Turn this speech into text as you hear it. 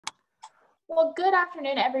Well, good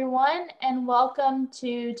afternoon, everyone, and welcome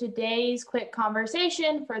to today's quick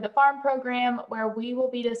conversation for the farm program, where we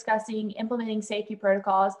will be discussing implementing safety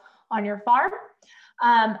protocols on your farm.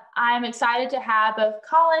 I'm excited to have both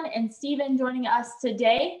Collin and Stephen joining us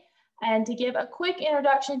today, and to give a quick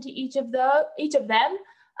introduction to each of them.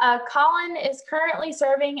 Collin is currently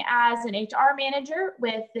serving as an HR manager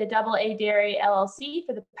with the Double A Dairy LLC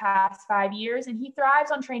for the past 5 years, and he thrives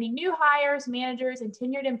on training new hires, managers, and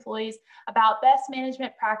tenured employees about best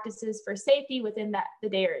management practices for safety within the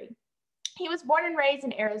dairy. He was born and raised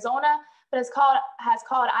in Arizona, but has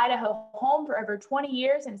called Idaho home for over 20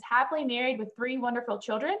 years and is happily married with 3 wonderful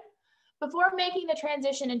children. Before making the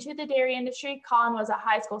transition into the dairy industry, Collin was a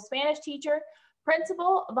high school Spanish teacher,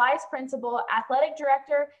 principal, vice principal, athletic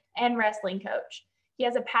director, and wrestling coach. He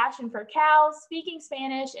has a passion for cows, speaking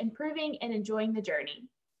Spanish, improving and enjoying the journey.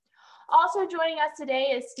 Also joining us today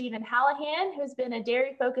is Stephen Halahan, who's been a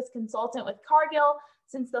dairy-focused consultant with Cargill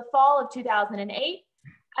since the fall of 2008.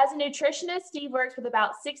 As a nutritionist, Steve works with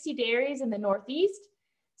about 60 dairies in the Northeast.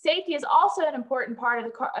 Safety is also an important part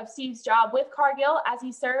of Steve's job with Cargill, as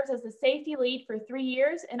he serves as the safety lead for 3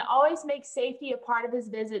 years and always makes safety a part of his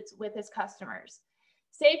visits with his customers.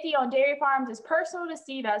 Safety on dairy farms is personal to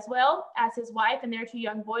Steve as well, as his wife and their 2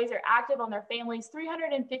 young boys are active on their family's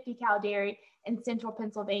 350-cow dairy in central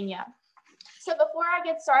Pennsylvania. So before I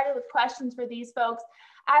get started with questions for these folks,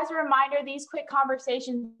 as a reminder, these quick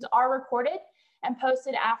conversations are recorded and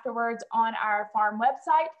posted afterwards on our farm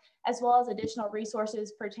website, as well as additional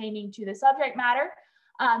resources pertaining to the subject matter.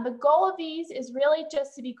 The goal of these is really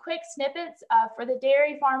just to be quick snippets for the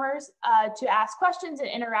dairy farmers to ask questions and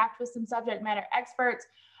interact with some subject matter experts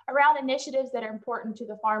around initiatives that are important to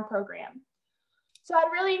the farm program. So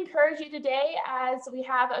I'd really encourage you today, as we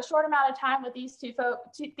have a short amount of time with these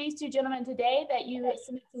two gentlemen today, that you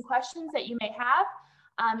submit some questions that you may have.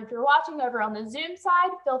 If you're watching over on the Zoom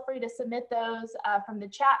side, feel free to submit those from the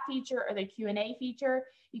chat feature or the Q&A feature.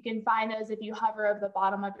 You can find those if you hover over the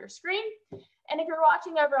bottom of your screen. And if you're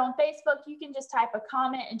watching over on Facebook, you can just type a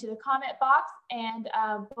comment into the comment box. And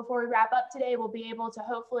before we wrap up today, we'll be able to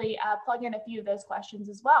hopefully plug in a few of those questions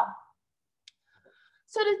as well.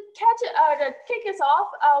 So to kick us off,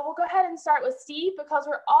 we'll go ahead and start with Steve, because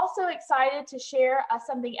we're also excited to share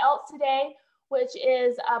something else today, which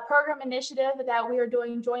is a program initiative that we are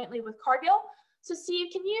doing jointly with Cargill. So Steve,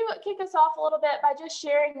 can you kick us off a little bit by just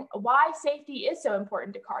sharing why safety is so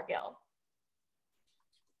important to Cargill?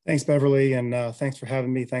 Thanks, Beverly, and thanks for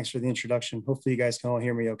having me. Thanks for the introduction. Hopefully you guys can all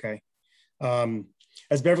hear me okay.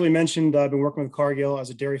 As Beverly mentioned, I've been working with Cargill as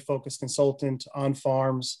a dairy-focused consultant on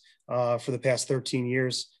farms for the past 13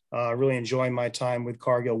 years. Really enjoying my time with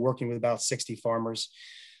Cargill, working with about 60 farmers.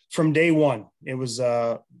 From day one, it was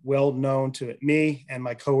well known to me and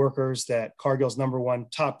my coworkers that Cargill's #1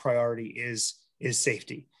 top priority is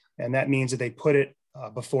safety. And that means that they put it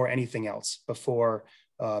before anything else, before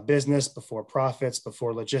business, before profits,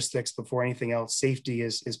 before logistics, before anything else. Safety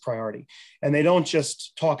is priority. And they don't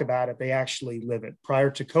just talk about it, they actually live it. Prior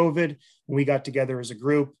to COVID, when we got together as a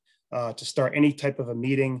group to start any type of a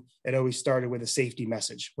meeting, it always started with a safety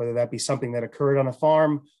message, whether that be something that occurred on a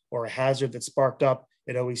farm or a hazard that sparked up.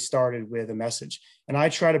 It always started with a message. And I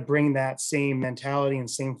try to bring that same mentality and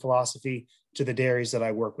same philosophy to the dairies that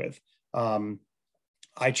I work with.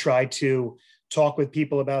 I try to talk with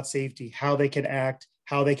people about safety, how they can act,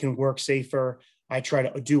 how they can work safer. I try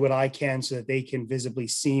to do what I can so that they can visibly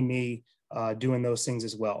see me doing those things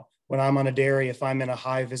as well. When I'm on a dairy, if I'm in a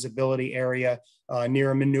high visibility area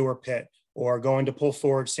near a manure pit, or going to pull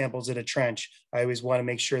forage samples at a trench, I always want to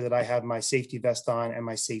make sure that I have my safety vest on and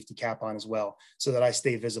my safety cap on as well, so that I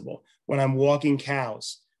stay visible. When I'm walking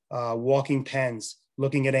cows, walking pens,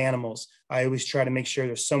 looking at animals, I always try to make sure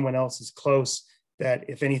there's someone else is close, that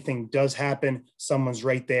if anything does happen, someone's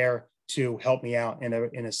right there to help me out in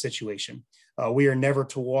a situation. We are never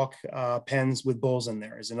to walk pens with bulls in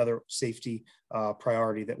there, is another safety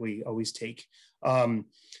priority that we always take.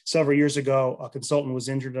 Several years ago, a consultant was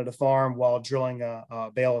injured at a farm while drilling a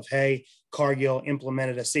bale of hay. Cargill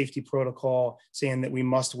implemented a safety protocol saying that we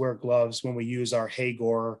must wear gloves when we use our hay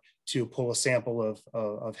gorer to pull a sample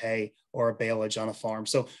of hay or a baleage on a farm.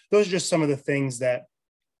 So those are just some of the things that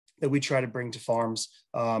we try to bring to farms.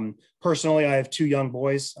 Personally, I have 2 young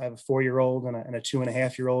boys. I have a 4-year-old and a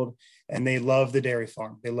 2.5-year-old, and they love the dairy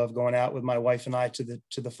farm. They love going out with my wife and I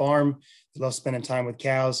to the farm. They love spending time with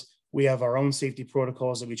cows. We have our own safety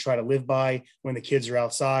protocols that we try to live by when the kids are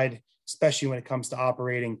outside, especially when it comes to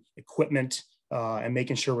operating equipment and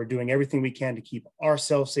making sure we're doing everything we can to keep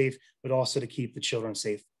ourselves safe, but also to keep the children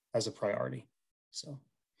safe as a priority. So.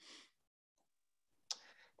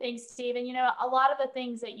 Thanks, Steve. And, a lot of the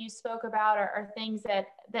things that you spoke about are things that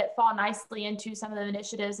fall nicely into some of the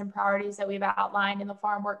initiatives and priorities that we've outlined in the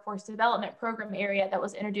Farm Workforce Development Program area that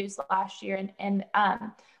was introduced last year. And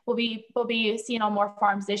we'll be seeing on more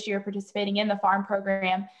farms this year participating in the farm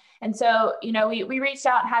program. And so, we reached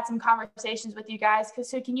out and had some conversations with you guys.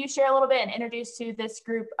 So can you share a little bit and introduce to this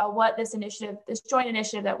group what this joint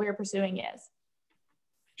initiative that we're pursuing is?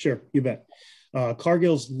 Sure, you bet.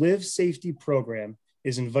 Cargill's Live Safety program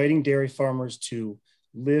is inviting dairy farmers to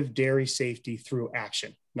live dairy safety through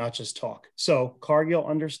action, not just talk. So Cargill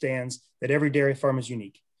understands that every dairy farm is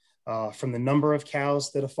unique, from the number of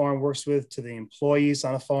cows that a farm works with, to the employees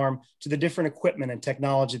on a farm, to the different equipment and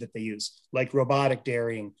technology that they use, like robotic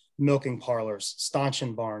dairying, milking parlors,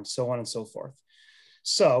 stanchion barns, so on and so forth.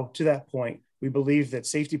 So to that point, we believe that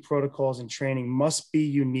safety protocols and training must be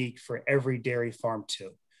unique for every dairy farm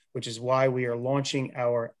too, which is why we are launching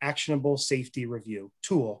our actionable safety review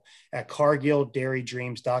tool at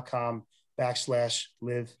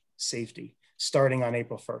cargilldairydreams.com/live safety, starting on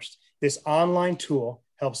April 1st. This online tool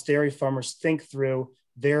helps dairy farmers think through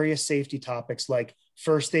various safety topics like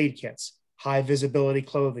first aid kits, high visibility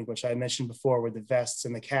clothing, which I mentioned before with the vests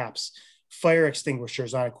and the caps, fire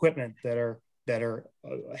extinguishers on equipment that are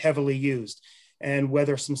heavily used, and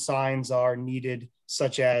whether some signs are needed,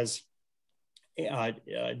 such as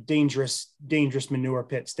dangerous manure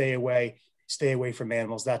pit, stay away from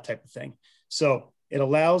animals, that type of thing. So it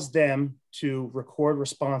allows them to record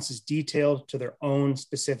responses detailed to their own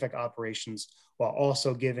specific operations, while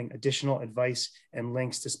also giving additional advice and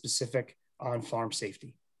links to specific on-farm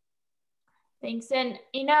safety. Thanks. And,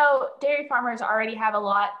 dairy farmers already have a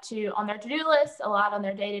lot on their to-do list, a lot on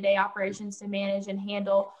their day-to-day operations to manage and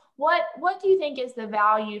handle. What do you think is the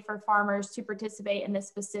value for farmers to participate in this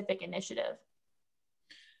specific initiative?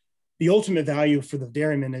 The ultimate value for the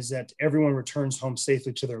dairymen is that everyone returns home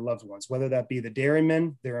safely to their loved ones, whether that be the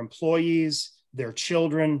dairymen, their employees, their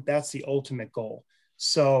children. That's the ultimate goal.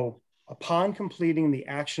 So upon completing the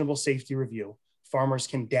actionable safety review, farmers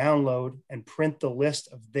can download and print the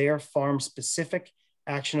list of their farm-specific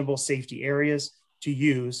actionable safety areas to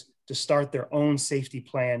use to start their own safety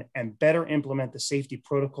plan and better implement the safety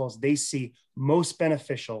protocols they see most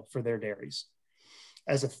beneficial for their dairies.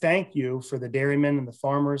 As a thank you for the dairymen and the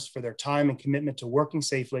farmers for their time and commitment to working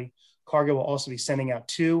safely, Cargill will also be sending out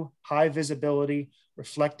 2 high visibility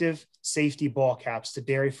reflective safety ball caps to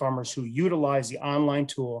dairy farmers who utilize the online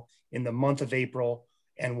tool in the month of April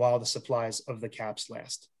and while the supplies of the caps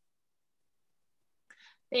last.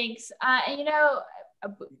 Thanks.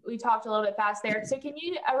 We talked a little bit fast there. So can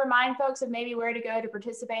you remind folks of maybe where to go to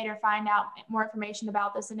participate or find out more information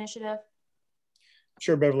about this initiative?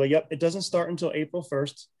 Sure, Beverly. Yep. It doesn't start until April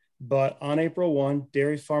 1st, but on April 1,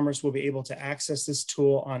 dairy farmers will be able to access this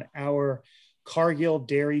tool on our Cargill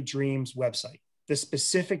Dairy Dreams website. The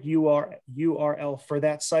specific URL for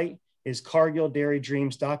that site is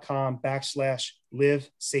cargilldairydreams.com/live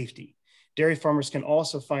safety. Dairy farmers can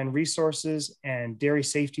also find resources and dairy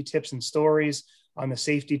safety tips and stories on the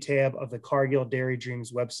safety tab of the Cargill Dairy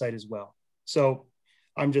Dreams website as well. So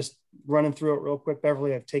I'm just running through it real quick,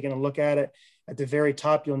 Beverly. I've taken a look at it. At the very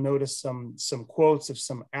top, you'll notice some quotes of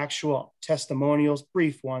some actual testimonials,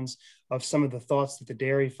 brief ones, of some of the thoughts that the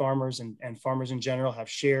dairy farmers and farmers in general have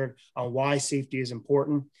shared on why safety is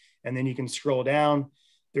important. And then you can scroll down.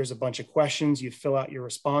 There's a bunch of questions. You fill out your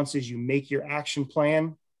responses. You make your action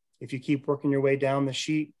plan. If you keep working your way down the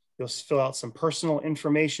sheet, you'll fill out some personal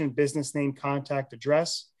information, business name, contact,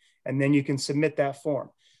 address, and then you can submit that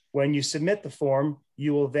form. When you submit the form,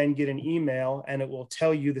 you will then get an email and it will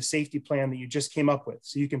tell you the safety plan that you just came up with.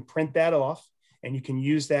 So you can print that off and you can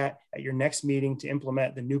use that at your next meeting to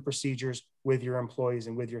implement the new procedures with your employees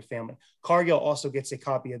and with your family. Cargill also gets a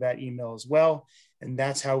copy of that email as well. And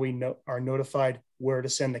that's how we are notified where to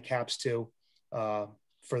send the caps to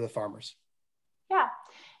for the farmers. Yeah.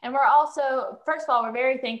 And we're also, first of all, we're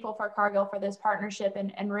very thankful for Cargill for this partnership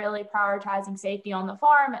and really prioritizing safety on the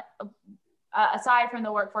farm. Aside from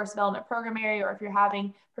the workforce development program area, or if you're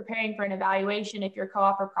preparing for an evaluation, if your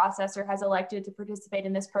co-op or processor has elected to participate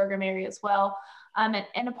in this program area as well.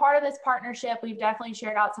 And a part of this partnership, we've definitely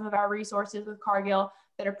shared out some of our resources with Cargill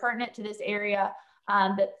that are pertinent to this area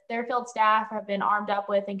that their field staff have been armed up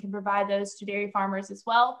with and can provide those to dairy farmers as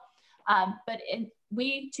well.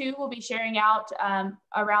 We too will be sharing out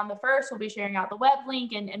around the 1st, we'll be sharing out the web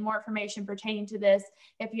link and more information pertaining to this.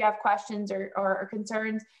 If you have questions or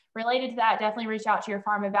concerns related to that, definitely reach out to your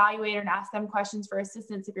farm evaluator and ask them questions for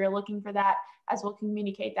assistance if you're looking for that, as we'll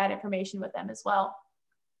communicate that information with them as well.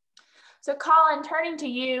 So Collin, turning to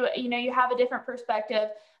you, you have a different perspective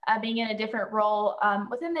being in a different role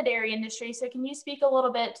within the dairy industry. So can you speak a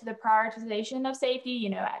little bit to the prioritization of safety, you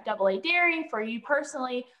know, at Double A Dairy for you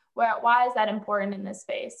personally? Why is that important in this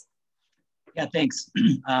space? Yeah, thanks.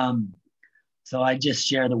 So I just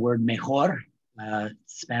share the word mejor,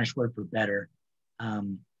 Spanish word for better.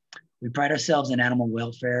 We pride ourselves in animal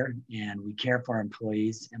welfare, and we care for our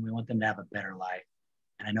employees, and we want them to have a better life.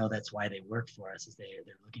 And I know that's why they work for us, is they're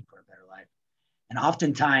looking for a better life. And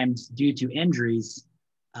oftentimes, due to injuries,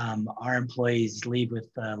 our employees leave with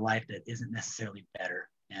a life that isn't necessarily better,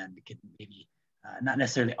 and could maybe not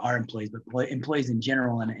necessarily our employees, but employees in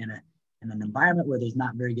general, in an environment where there's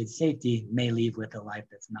not very good safety, may leave with a life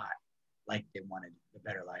that's not like they wanted, a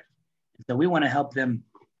better life. And so we want to help them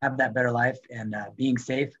have that better life, and being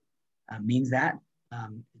safe means that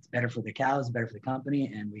it's better for the cows, better for the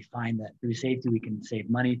company, and we find that through safety we can save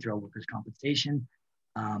money through our workers' compensation,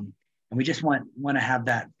 and we just want to have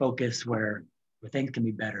that focus where things can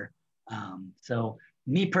be better. So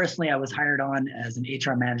me personally, I was hired on as an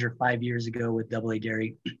HR manager 5 years ago with Double A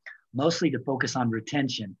Dairy, mostly to focus on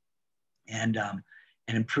retention and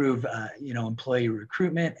improve employee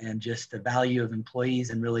recruitment and just the value of employees,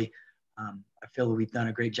 and really I feel that we've done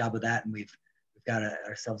a great job of that, and we've got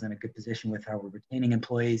ourselves in a good position with how we're retaining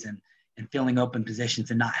employees and filling open positions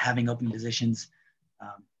and not having open positions.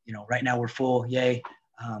 Right now we're full, yay.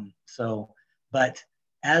 But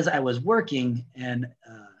as I was working, and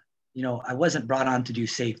I wasn't brought on to do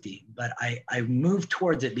safety, but I moved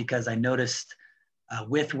towards it because I noticed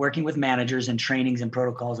with working with managers and trainings and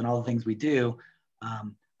protocols and all the things we do,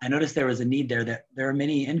 I noticed there was a need there, that there are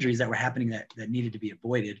many injuries that were happening that needed to be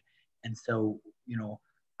avoided. And so,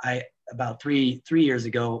 I, about three years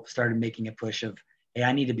ago, started making a push of, hey,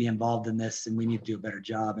 I need to be involved in this, and we need to do a better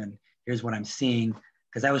job. And here's what I'm seeing,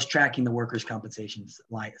 because I was tracking the workers' compensation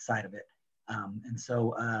side of it. And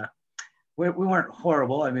so we weren't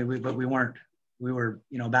horrible. I mean, we were,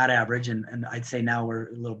 about average. And I'd say now we're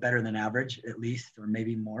a little better than average, at least, or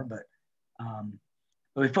maybe more. But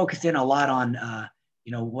we focused in a lot on,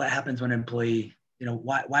 what happens when an employee,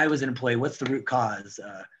 why was an employee, what's the root cause?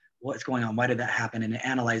 What's going on? Why did that happen? And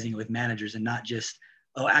analyzing it with managers, and not just,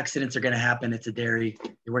 oh, accidents are going to happen. It's a dairy.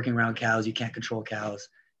 You're working around cows. You can't control cows.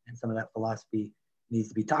 And some of that philosophy needs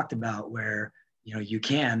to be talked about, where, you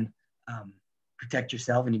can protect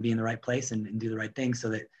yourself and you be in the right place and do the right things so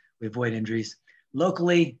that we avoid injuries.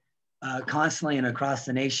 Locally, constantly and across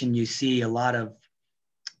the nation, you see a lot of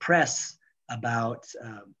press about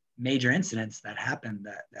major incidents that happen,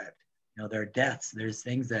 that there are deaths. There's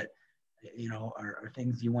things that are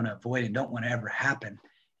things you want to avoid and don't want to ever happen.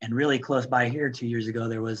 And really close by here 2 years ago,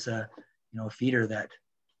 there was a feeder that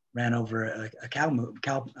ran over a cow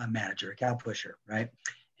manager, a cow pusher, right?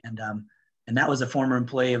 And that was a former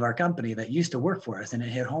employee of our company that used to work for us, and it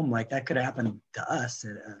hit home like that could have happened to us.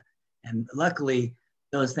 And luckily,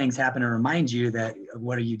 those things happen to remind you that,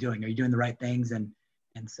 what are you doing? Are you doing the right things? And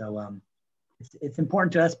so it's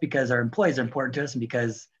important to us because our employees are important to us, and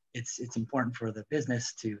because it's important for the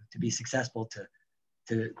business to be successful,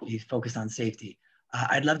 to be focused on safety.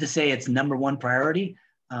 I'd love to say it's number one priority,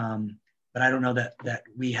 but I don't know that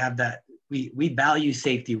we have that. We value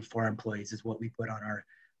safety for our employees is what we put on our.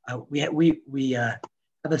 We have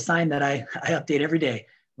a sign that I update every day.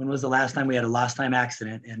 When was the last time we had a lost time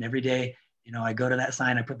accident? And every day, I go to that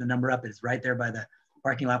sign, I put the number up. It's right there by the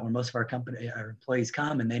parking lot where most of our employees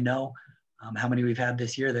come, and they know how many we've had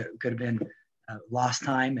this year that could have been lost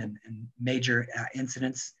time and major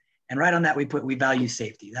incidents. And right on that, we value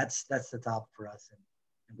safety. That's the top for us.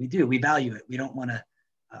 And we value it. We don't want to,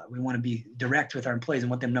 we want to be direct with our employees and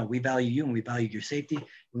want them to know we value you and we value your safety.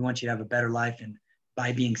 We want you to have a better life. And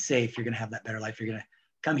by being safe, you're going to have that better life. You're going to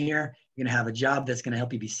come here, you're going to have a job that's going to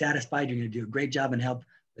help you be satisfied. You're going to do a great job and help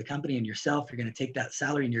the company and yourself. You're going to take that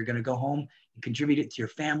salary and you're going to go home and contribute it to your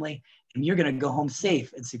family. And you're going to go home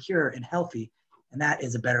safe and secure and healthy. And that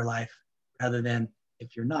is a better life, rather than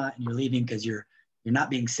if you're not and you're leaving because you're not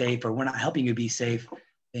being safe, or we're not helping you be safe,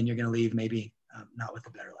 then you're going to leave maybe not with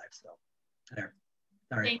a better life. So there.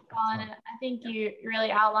 Sorry. Thanks, Collin. I think you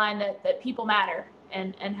really outlined that people matter,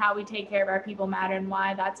 and how we take care of our people matter, and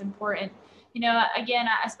why that's important. Again,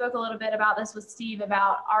 I spoke a little bit about this with Steve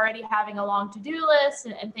about already having a long to-do list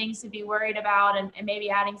and things to be worried about, and maybe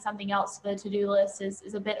adding something else to the to-do list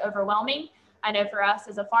is a bit overwhelming. I know for us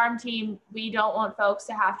as a farm team, we don't want folks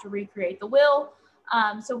to have to recreate the wheel.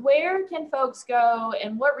 So where can folks go,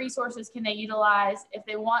 and what resources can they utilize if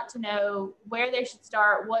they want to know where they should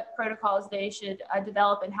start, what protocols they should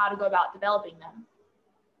develop, and how to go about developing them?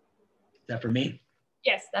 Is that for me?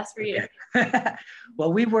 Yes, that's for you. Okay.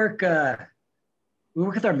 Well, we work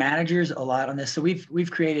with our managers a lot on this. So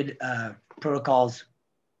we've created protocols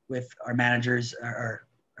with our managers. Our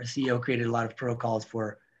CEO created a lot of protocols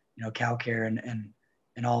for, cow care and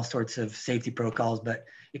all sorts of safety protocols, but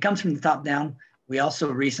it comes from the top down. We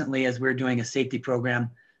also recently, as we're doing a safety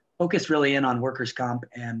program, focused really in on workers' comp.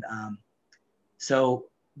 And so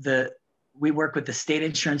we work with the State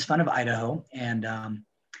Insurance Fund of Idaho, and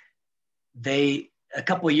they, a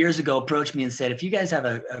couple of years ago, approached me and said, if you guys have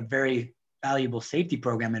a very valuable safety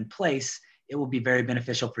program in place, it will be very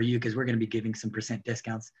beneficial for you because we're going to be giving some %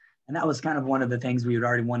 discounts. And that was kind of one of the things we were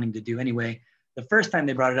already wanting to do anyway. The first time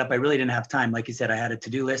they brought it up, I really didn't have time. Like you said, I had a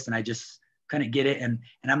to-do list and I just couldn't get it. And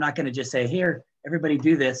I'm not going to just say, here, everybody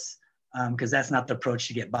do this, because that's not the approach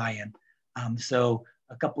to get buy-in. So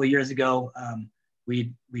a couple of years ago,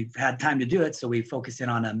 we've had time to do it. So we focused in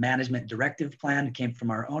on a management directive plan. It came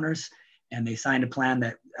from our owners, and they signed a plan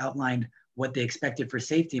that outlined what they expected for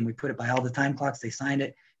safety. And we put it by all the time clocks. They signed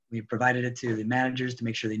it. We provided it to the managers to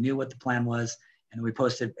make sure they knew what the plan was. And we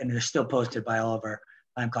posted, and they're still posted by all of our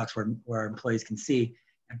time clocks where our employees can see.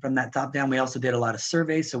 And from that top down, we also did a lot of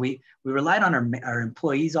surveys. So we relied on our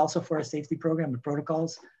employees also for our safety program and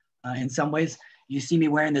protocols. In some ways, you see me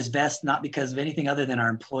wearing this vest, not because of anything other than our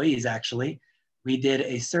employees, actually. We did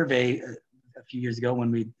a survey a few years ago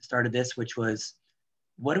when we started this, which was,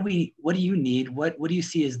 what do you need? What do you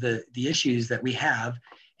see as the issues that we have?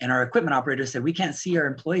 And our equipment operators said, we can't see our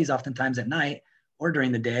employees oftentimes at night or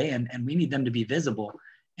during the day, and we need them to be visible.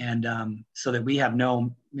 And so that we have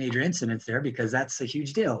no major incidents there, because that's a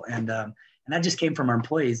huge deal. And that just came from our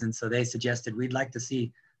employees. And so they suggested, we'd like to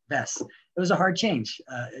see vests. It was a hard change.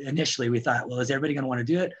 Initially, we thought, well, is everybody going to want to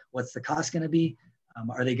do it? What's the cost going to be?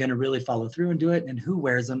 Are they going to really follow through and do it? And who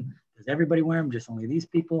wears them? Does everybody wear them? Just only these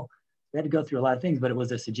people? We had to go through a lot of things, but it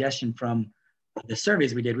was a suggestion from the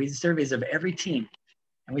surveys we did. We did surveys of every team,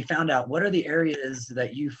 and we found out, what are the areas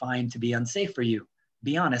that you find to be unsafe for you?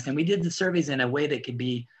 Be honest. And we did the surveys in a way that could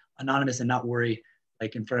be anonymous and not worry,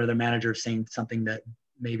 like in front of their manager, saying something that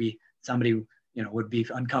maybe somebody would be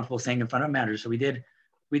uncomfortable saying in front of a manager. So we did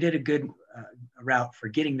a good route for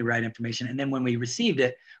getting the right information. And then when we received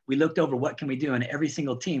it, we looked over what can we do. And every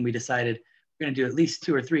single team, we decided we're going to do at least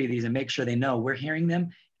 2 or 3 of these and make sure they know we're hearing them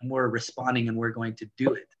and we're responding and we're going to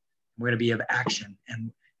do it. We're going to be of action.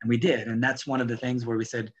 And we did. And that's one of the things where we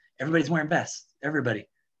said, everybody's wearing vests, everybody.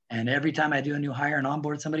 And every time I do a new hire and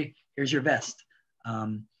onboard somebody, here's your vest.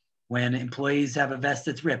 When employees have a vest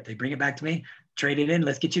that's ripped, they bring it back to me, trade it in,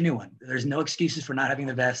 let's get you a new one. There's no excuses for not having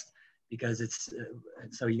the vest, because it's,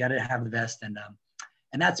 so you got to have the vest. And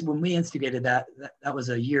that's when we instigated that. That was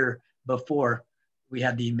a year before we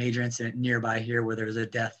had the major incident nearby here where there was a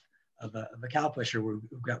death of a cow pusher who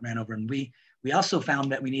got ran over. And we also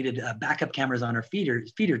found that we needed backup cameras on our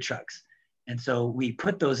feeder trucks. And so we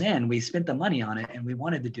put those in, we spent the money on it, and we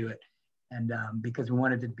wanted to do it. And because we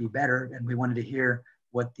wanted to be better, and we wanted to hear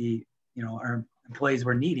what our employees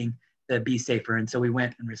were needing to be safer. And so we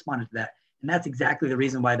went and responded to that. And that's exactly the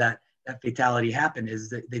reason why that fatality happened, is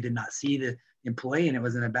that they did not see the employee, and it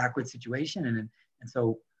was in a backward situation. And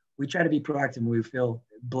so we try to be proactive, and we feel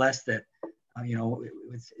blessed that,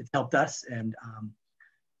 it's helped us. And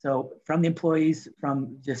so from the employees,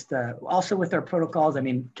 from just also with our protocols,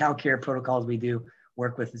 cow care protocols, we do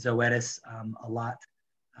work with Zoetis a lot.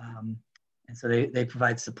 And so they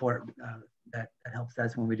provide support that helps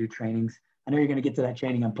us when we do trainings. I know you're going to get to that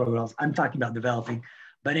training on protocols. I'm talking about developing.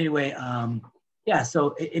 But anyway, yeah,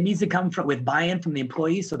 so it needs to come with buy-in from the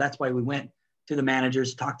employees. So that's why we went to the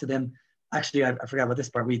managers, talked to them. Actually, I forgot about this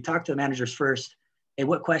part. We talked to the managers first. Hey,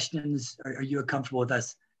 what questions are you comfortable with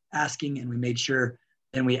us asking? And we made sure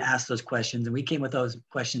then we asked those questions, and we came with those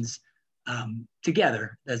questions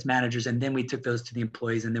together as managers. And then we took those to the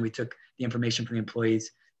employees, and then we took the information from the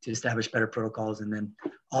employees to establish better protocols. And then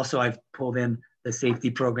also I've pulled in the safety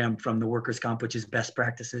program from the workers' comp, which is best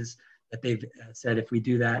practices that they've said if we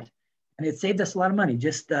do that. And it saved us a lot of money.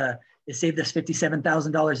 Just it saved us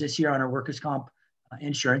 $57,000 this year on our workers' comp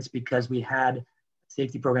insurance, because we had a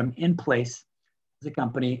safety program in place as a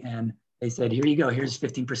company, and they said, here you go, here's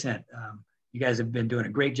 15%. You guys have been doing a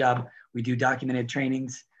great job. We do documented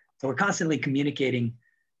trainings. So we're constantly communicating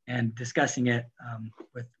and discussing it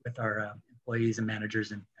with our employees and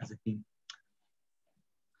managers and as a team.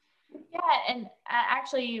 Yeah, and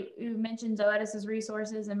actually you mentioned Zoetis's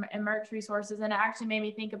resources and Merck's resources, and it actually made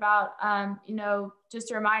me think about,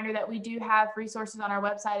 just a reminder that we do have resources on our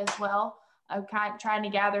website as well. Trying to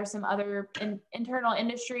gather some other internal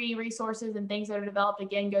industry resources and things that are developed.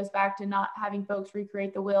 Again, goes back to not having folks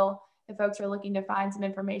recreate the wheel if folks are looking to find some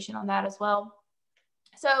information on that as well.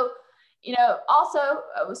 So, also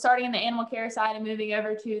starting in the animal care side and moving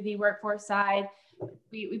over to the workforce side,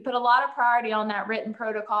 we put a lot of priority on that written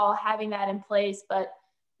protocol, having that in place. But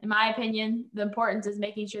in my opinion, the importance is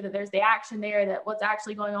making sure that there's the action there, that what's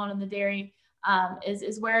actually going on in the dairy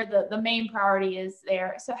is where the main priority is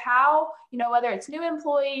there. So how, whether it's new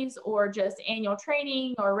employees or just annual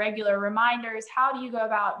training or regular reminders, how do you go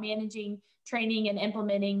about managing training and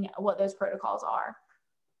implementing what those protocols are?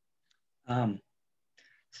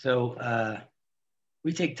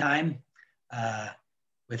 We take time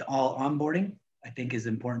with all onboarding, I think is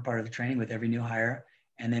an important part of the training with every new hire.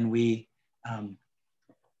 And then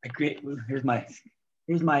here's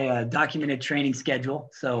my documented training schedule.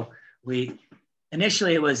 So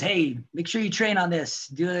initially it was, hey, make sure you train on this,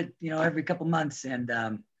 do it, every couple months and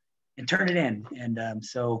turn it in. And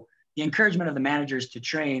so the encouragement of the managers to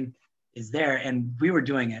train is there, and we were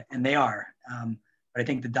doing it, and they are. But I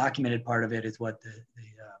think the documented part of it is what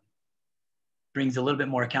brings a little bit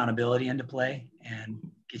more accountability into play and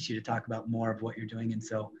gets you to talk about more of what you're doing. And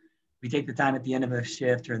so we take the time at the end of a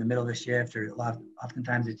shift or in the middle of a shift, or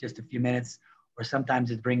oftentimes it's just a few minutes, or sometimes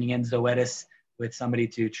it's bringing in Zoetis with somebody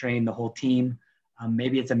to train the whole team.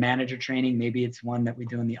 Maybe it's a manager training, maybe it's one that we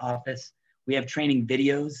do in the office. We have training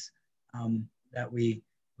videos that we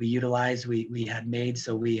utilize, we had made,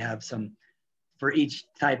 so we have some for each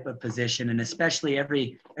type of position, and especially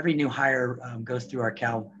every new hire goes through our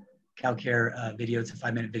cow care video. It's a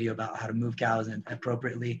 5-minute video about how to move cows and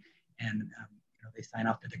appropriately, and they sign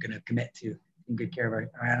off that they're going to commit to taking good care of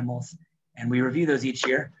our animals, and we review those each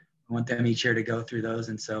year. We want them each year to go through those,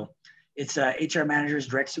 and so it's HR managers,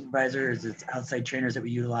 direct supervisors, it's outside trainers that we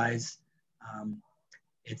utilize.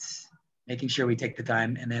 It's making sure we take the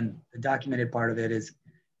time, and then the documented part of it is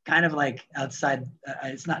kind of like outside.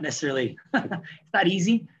 It's not necessarily, it's not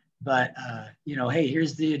easy, but hey,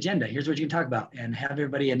 here's the agenda. Here's what you can talk about, and have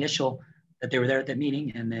everybody initial that they were there at that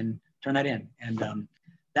meeting, and then turn that in. And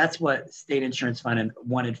that's what State Insurance Fund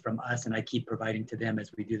wanted from us, and I keep providing to them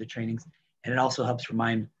as we do the trainings. And it also helps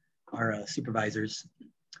remind our supervisors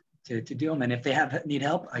to do them. And if they need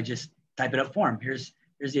help, I just type it up for them. Here's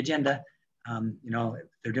the agenda. If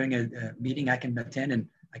they're doing a meeting, I can attend and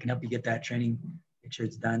I can help you get that training, make sure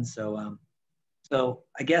it's done. So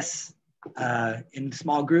I guess in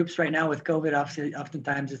small groups right now with COVID,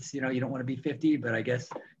 oftentimes it's, you don't want to be 50, but I guess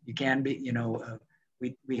you can be,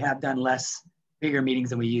 we have done bigger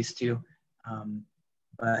meetings than we used to,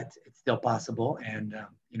 but it's still possible. And,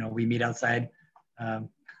 we meet outside and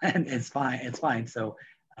it's fine. So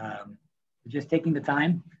just taking the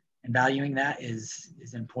time and valuing that is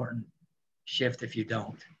an important shift if you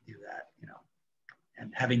don't do that,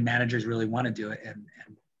 and having managers really want to do it and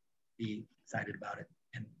be excited about it,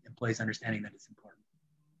 and employees understanding that it's important.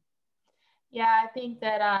 Yeah, I think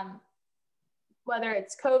that whether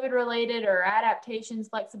it's COVID related or adaptations,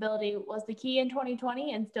 flexibility was the key in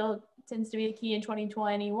 2020 and still tends to be the key in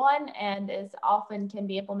 2021, and is often can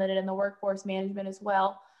be implemented in the workforce management as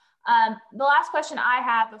well. The last question I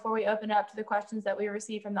have before we open up to the questions that we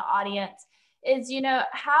received from the audience is,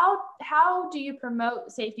 how do you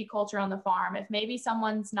promote safety culture on the farm? If maybe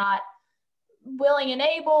someone's not willing and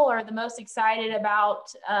able or the most excited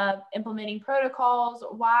about implementing protocols,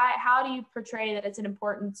 how do you portray that it's an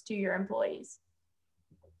importance to your employees?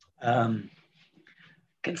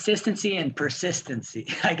 Consistency and persistency.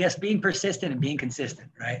 I guess being persistent and being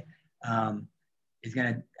consistent, right? Is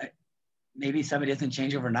going to, maybe somebody doesn't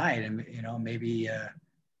change overnight, and maybe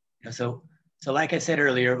so like I said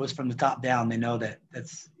earlier, it was from the top down. They know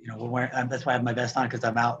that's we're wearing, that's why I have my vest on, because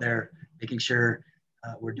I'm out there making sure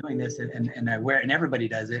we're doing this, and I wear it, and everybody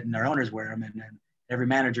does it, and our owners wear them, and every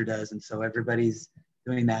manager does, and so everybody's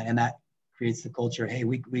doing that, and that creates the culture. Hey,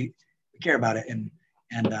 we care about it, and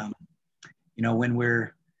when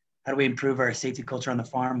how do we improve our safety culture on the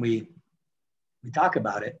farm? We talk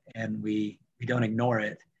about it, and we don't ignore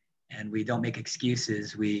it, and we don't make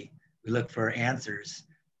excuses. We look for answers.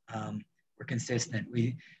 We're consistent.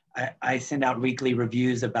 I send out weekly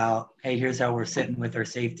reviews about, hey, here's how we're sitting with our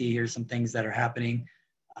safety. Here's some things that are happening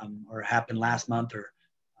or happened last month or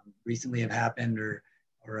recently have happened, or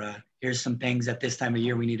here's some things at this time of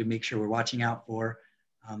year we need to make sure we're watching out for.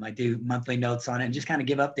 I do monthly notes on it and just kind of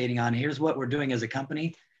give updating on here's what we're doing as a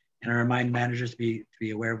company, and I remind managers to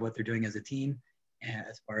be aware of what they're doing as a team, and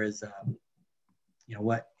as far as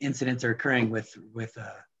what incidents are occurring with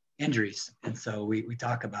injuries. And so we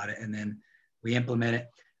talk about it, and then we implement it.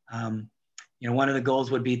 One of the goals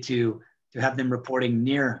would be to have them reporting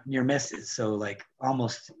near misses. So like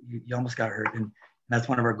you almost got hurt, and that's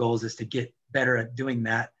one of our goals, is to get better at doing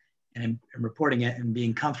that and reporting it and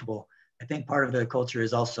being comfortable. I think part of the culture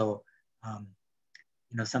is also,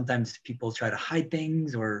 sometimes people try to hide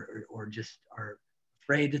things or just are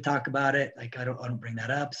afraid to talk about it. Like I don't bring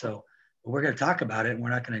that up. So but we're going to talk about it, and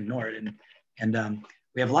we're not going to ignore it. And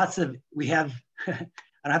we have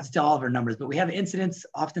I don't have to tell all of our numbers, but we have incidents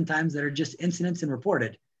oftentimes that are just incidents and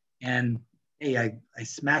reported. And hey, I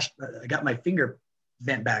got my finger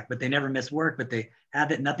bent back, but they never miss work, but they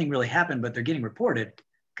have it, nothing really happened, but they're getting reported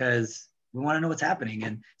because we want to know what's happening.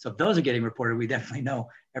 And so if those are getting reported, we definitely know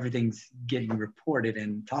everything's getting reported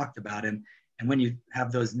and talked about. And when you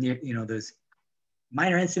have those those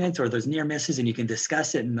minor incidents or those near misses, and you can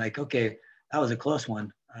discuss it and like, okay, that was a close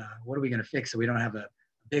one. What are we going to fix so we don't have a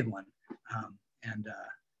big one?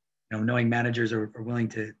 Knowing managers are willing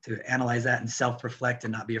to analyze that and self-reflect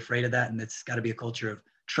and not be afraid of that. And it's got to be a culture of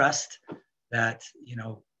trust that,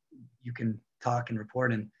 you can talk and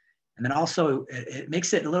report. And then also it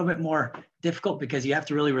makes it a little bit more difficult because you have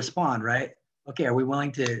to really respond, right? Okay, are we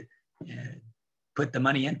willing to put the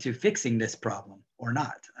money into fixing this problem or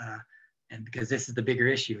not? And because this is the bigger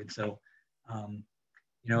issue. And so,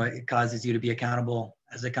 it causes you to be accountable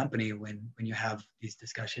as a company when you have these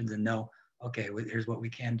discussions and know, okay, here's what we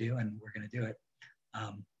can do and we're going to do it.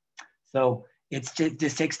 So it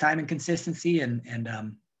just takes time and consistency and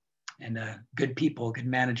good people, good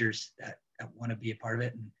managers that want to be a part of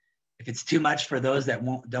it. And if it's too much for those that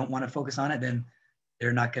don't want to focus on it, then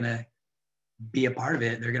they're not going to be a part of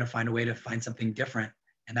it. They're going to find a way to find something different,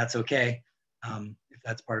 and that's okay. If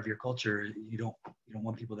that's part of your culture, you don't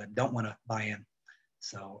want people that don't want to buy in.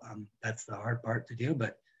 So that's the hard part to do,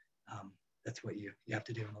 but that's what you have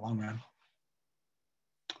to do in the long run.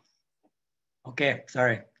 Okay,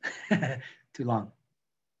 sorry, too long.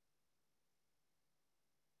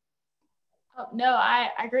 Oh, no,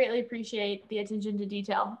 I greatly appreciate the attention to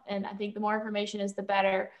detail, and I think the more information is the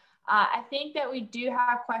better. I think that we do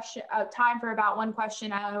have time for about one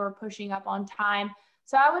question. I know we're pushing up on time.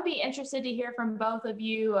 So I would be interested to hear from both of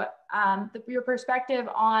you, your perspective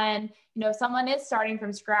on, if someone is starting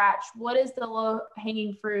from scratch, what is the low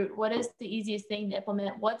hanging fruit? What is the easiest thing to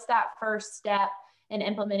implement? What's that first step in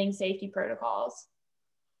implementing safety protocols?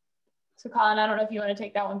 So Collin, I don't know if you want to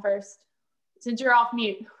take that one first. Since you're off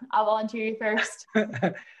mute, I'll volunteer you first.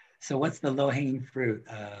 So what's the low hanging fruit?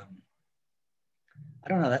 I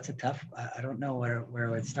don't know. That's a tough, I don't know where I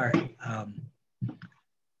would start.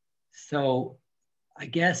 So I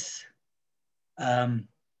guess, are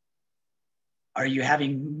you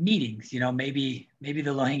having meetings? Maybe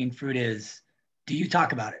the low hanging fruit is, do you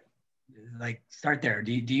talk about it? Like start there.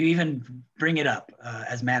 Do you even bring it up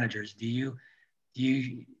as managers? Do you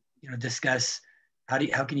discuss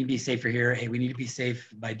how can you be safer here? Hey, we need to be safe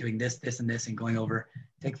by doing this, this, and this, and going over,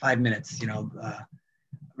 take 5 minutes.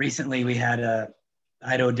 Recently we had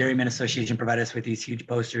Idaho Dairymen Association provide us with these huge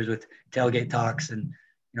posters with tailgate talks, and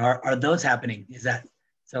are those happening? Is that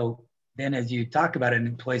so? Then as you talk about it, and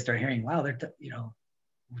employees start hearing, wow, they're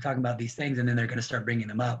we're talking about these things, and then they're going to start bringing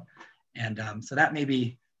them up, and so that may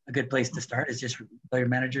be a good place to start. Is just player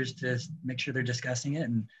managers to make sure they're discussing it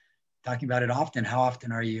and talking about it often. How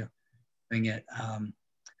often are you doing it?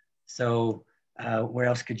 Where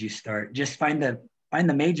else could you start? Just find the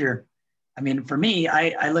major. I mean, for me,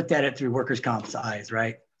 I looked at it through workers' comp's eyes,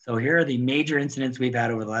 right? So here are the major incidents we've had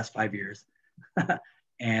over the last 5 years.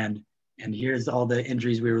 and here's all the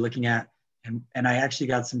injuries we were looking at. And I actually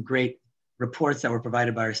got some great reports that were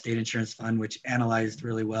provided by our state insurance fund, which analyzed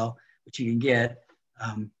really well, which you can get.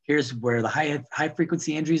 Here's where the high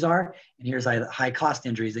frequency injuries are, and here's the high cost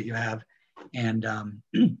injuries that you have. And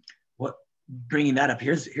bringing that up,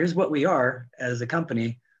 here's what we are as a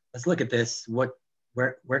company. Let's look at this.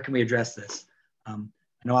 Where can we address this? I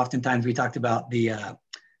know oftentimes we talked about the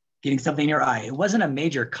getting something in your eye. It wasn't a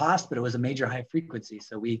major cost, but it was a major high frequency.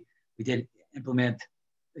 So we did implement,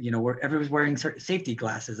 where everyone's wearing safety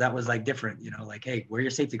glasses. That was like different, like, hey, wear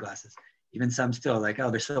your safety glasses. Even some still like, oh,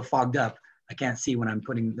 they're so fogged up, I can't see when I'm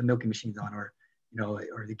putting the milking machines on, or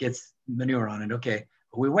it gets manure on it. Okay,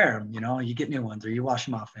 but we wear them, you get new ones or you wash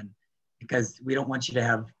them off. And because we don't want you to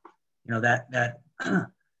have, that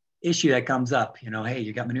issue that comes up, hey,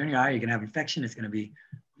 you got manure in your eye, you're gonna have infection, it's gonna be,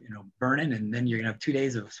 burning, and then you're gonna have 2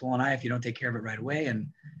 days of swollen eye if you don't take care of it right away. And,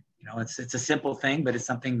 it's a simple thing, but it's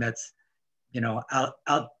something that's,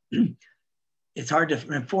 it's hard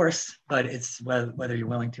to enforce, but it's whether you're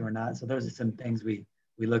willing to or not. So those are some things we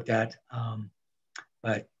looked at.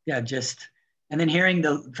 But yeah, and then hearing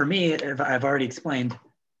for me, I've already explained,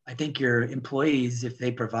 I think your employees, if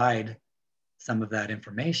they provide some of that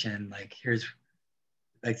information,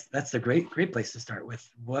 that's a great place to start with.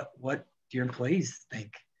 What do your employees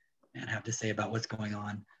think and have to say about what's going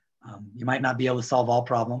on? You might not be able to solve all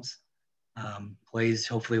problems. Employees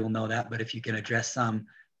hopefully will know that, but if you can address some,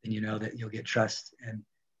 then you know that you'll get trust, and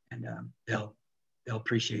they'll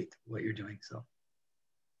appreciate what you're doing. So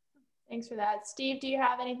Thanks for that. Steve, do you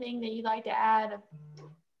have anything that you'd like to add?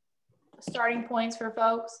 Starting points for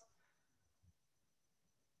folks?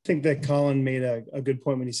 I think that Collin made a good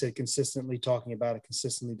point when he said consistently talking about it,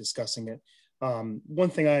 consistently discussing it. One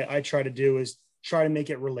thing I try to do is try to make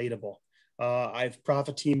it relatable. I have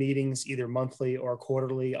profit team meetings either monthly or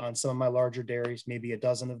quarterly on some of my larger dairies, maybe a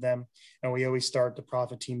dozen of them. And we always start the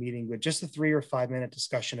profit team meeting with just a 3 or 5 minute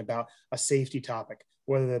discussion about a safety topic,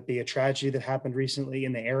 whether it be a tragedy that happened recently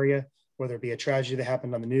in the area, whether it be a tragedy that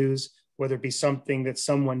happened on the news, whether it be something that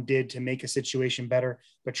someone did to make a situation better,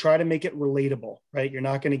 but try to make it relatable, right? You're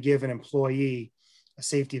not going to give an employee a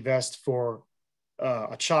safety vest for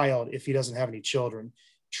a child if he doesn't have any children.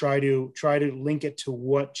 Try to link it to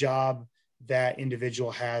what job that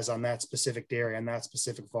individual has on that specific dairy, on that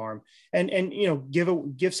specific farm, and you know,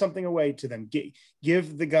 give something away to them.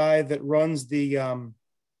 Give the guy that runs the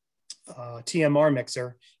TMR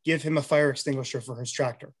mixer, give him a fire extinguisher for his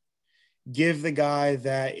tractor. Give the guy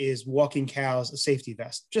that is walking cows a safety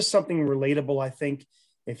vest. Just something relatable. I think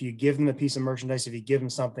if you give them a piece of merchandise, if you give them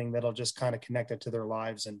something, that'll just kind of connect it to their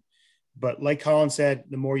lives. But like Collin said,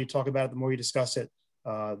 the more you talk about it, the more you discuss it,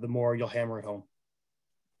 the more you'll hammer it home.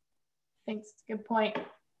 Thanks. Good point.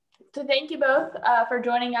 So thank you both for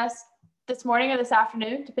joining us this morning or this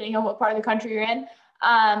afternoon, depending on what part of the country you're in.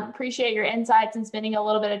 Appreciate your insights and spending a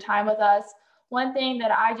little bit of time with us. One thing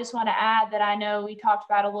that I just want to add that I know we talked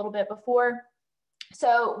about a little bit before.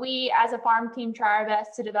 So we as a farm team try our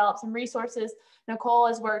best to develop some resources. Nicole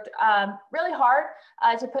has worked really hard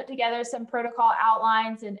to put together some protocol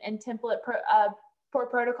outlines and template for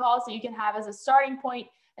protocols that you can have as a starting point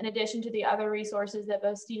in addition to the other resources that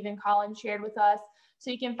both Steve and Collin shared with us.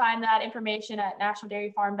 So you can find that information at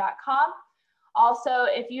nationaldairyfarm.com. Also,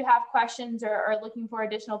 if you have questions or are looking for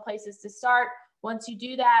additional places to start, once you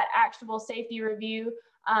do that actionable safety review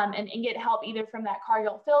and get help either from that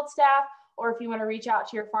Cargill field staff, or if you want to reach out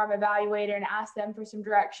to your farm evaluator and ask them for some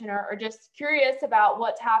direction or just curious about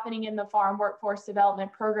what's happening in the farm workforce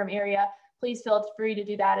development program area, please feel free to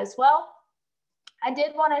do that as well. I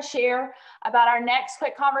did want to share about our next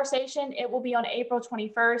quick conversation. It will be on April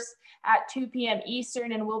 21st at 2 p.m.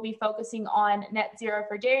 Eastern, and we'll be focusing on net zero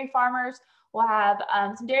for dairy farmers. We'll have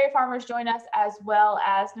some dairy farmers join us, as well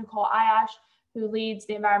as Nicole Ayash, who leads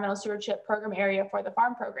the environmental stewardship program area for the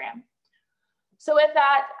farm program. So with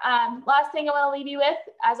that, last thing I want to leave you with,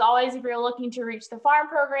 as always, if you're looking to reach the farm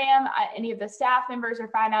program, any of the staff members, or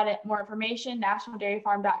find out more information,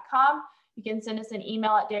 nationaldairyfarm.com. You can send us an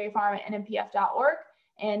email at dairyfarm@nmpf.org.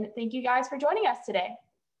 And thank you guys for joining us today.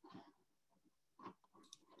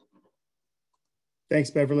 Thanks,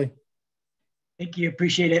 Beverly. Thank you.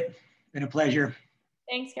 Appreciate it. Been a pleasure.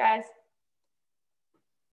 Thanks, guys.